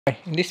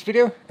In this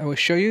video, I will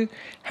show you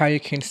how you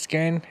can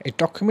scan a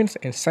document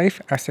and save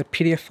as a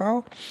PDF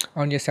file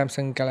on your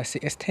Samsung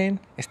Galaxy S10,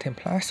 S10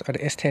 Plus or the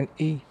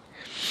S10e.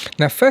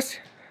 Now first,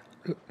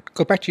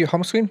 go back to your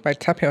home screen by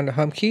tapping on the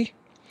home key,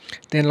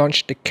 then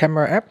launch the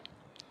camera app,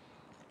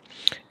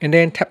 and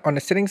then tap on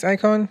the settings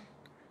icon,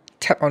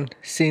 tap on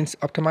Scenes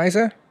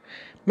Optimizer.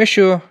 Make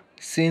sure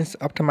Scenes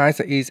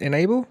Optimizer is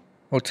enabled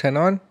or turn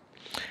on.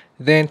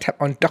 Then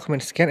tap on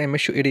Document Scan and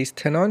make sure it is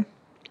turned on.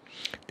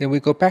 Then we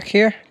go back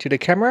here to the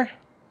camera.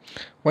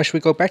 Once we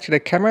go back to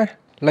the camera,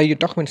 lay your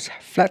documents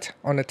flat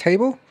on the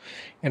table,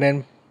 and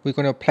then we're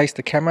going to place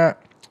the camera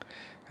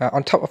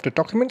on top of the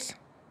documents.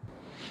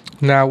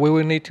 Now we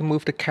will need to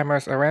move the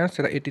cameras around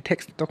so that it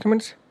detects the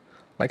documents,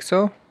 like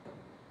so.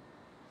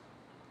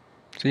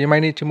 So you might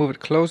need to move it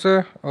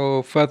closer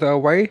or further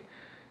away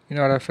in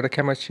order for the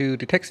camera to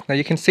detect. Now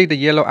you can see the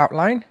yellow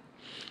outline.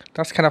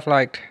 That's kind of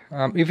like,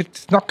 if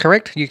it's not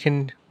correct, you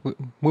can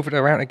move it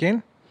around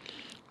again.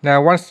 Now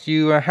once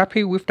you are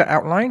happy with the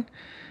outline,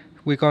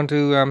 we're going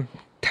to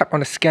tap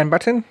on the scan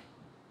button.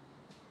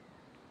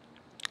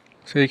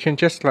 So you can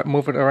just like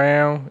move it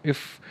around.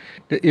 If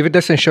it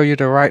doesn't show you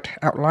the right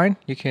outline,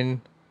 you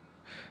can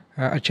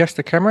adjust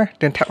the camera,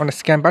 then tap on the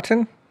scan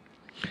button.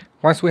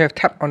 Once we have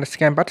tapped on the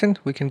scan button,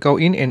 we can go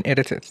in and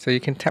edit it. So you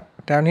can tap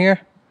down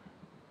here,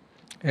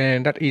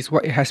 and that is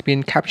what it has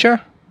been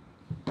captured.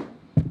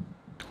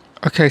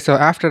 Okay, so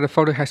after the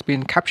photo has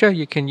been captured,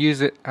 you can use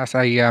it as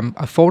a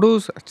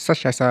photos,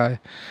 such as a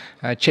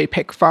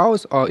JPEG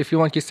files, or if you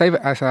want to save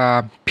it as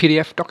a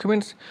PDF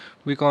documents,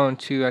 we're going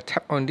to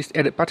tap on this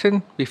edit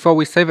button. Before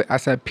we save it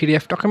as a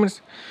PDF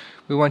documents,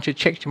 we want to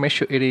check to make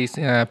sure it is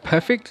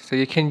perfect. So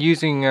you can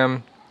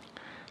using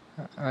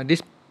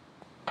this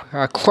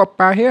crop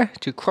bar here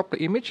to crop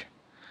the image.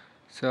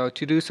 So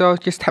to do so,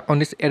 just tap on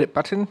this edit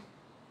button,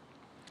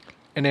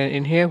 and then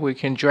in here we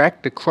can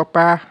drag the crop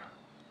bar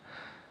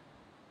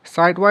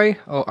sideways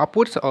or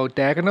upwards or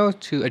diagonal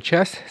to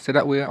adjust, so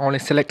that we only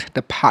select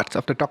the parts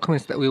of the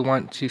documents that we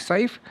want to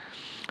save.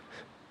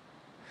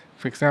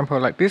 For example,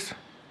 like this.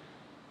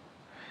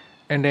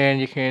 And then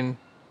you can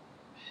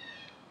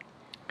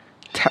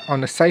tap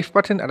on the save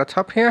button at the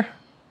top here,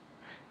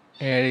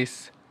 and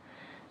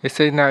it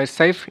says now it's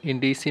saved in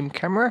the SIM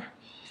camera.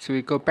 So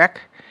we go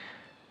back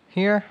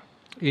here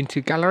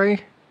into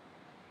gallery,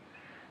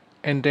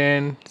 and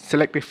then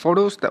select the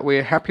photos that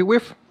we're happy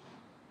with.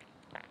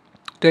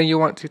 Then you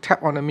want to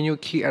tap on the menu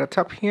key at the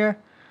top here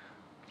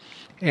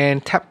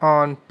and tap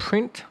on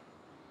print,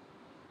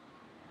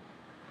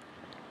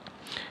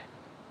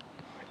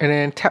 and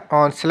then tap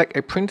on select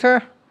a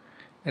printer,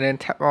 and then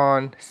tap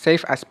on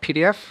save as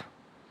PDF,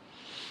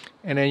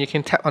 and then you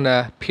can tap on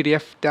the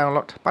PDF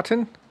download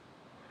button,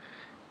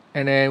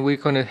 and then we're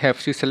going to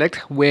have to select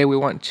where we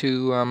want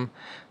to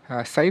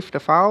save the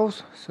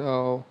files.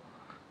 So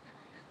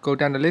go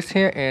down the list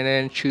here and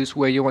then choose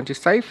where you want to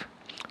save.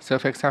 So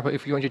for example,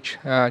 if you want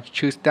to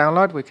choose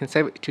download, we can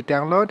save it to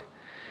download,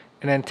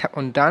 and then tap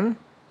on done,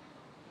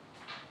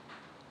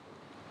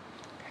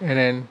 and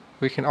then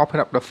we can open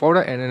up the folder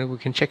and then we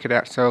can check it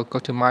out. So go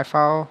to my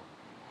file.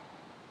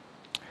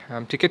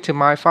 To get to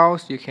my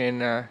files, you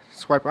can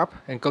swipe up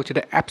and go to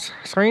the apps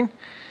screen,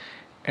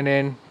 and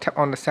then tap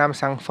on the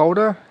Samsung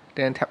folder,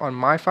 then tap on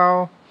my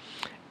file,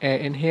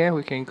 and in here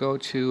we can go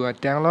to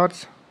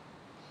downloads.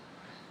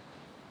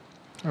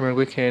 And then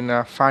we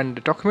can find the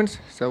documents.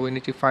 So we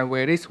need to find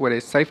where it is, whether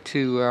it's saved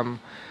to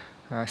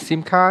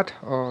SIM card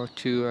or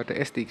to the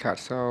SD card.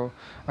 So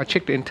I'll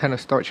check the internal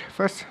storage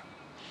first,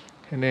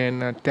 and then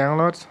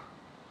downloads,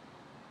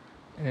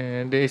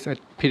 and there is a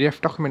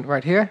PDF document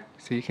right here,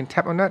 so you can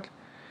tap on that,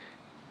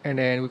 and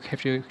then we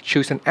have to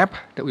choose an app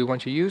that we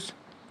want to use.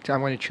 So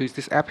I'm going to choose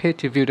this app here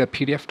to view the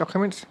PDF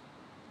documents,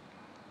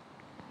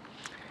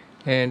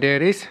 and there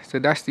it is. So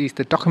that is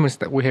the documents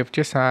that we have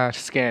just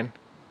scanned.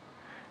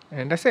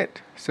 And that's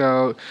it.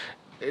 So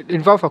it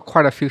involves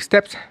quite a few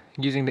steps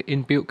using the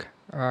inbuilt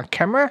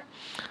camera,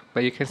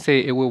 but you can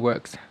see it will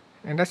work.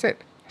 And that's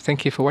it.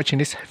 Thank you for watching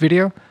this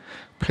video.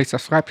 Please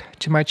subscribe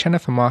to my channel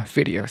for more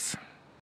videos.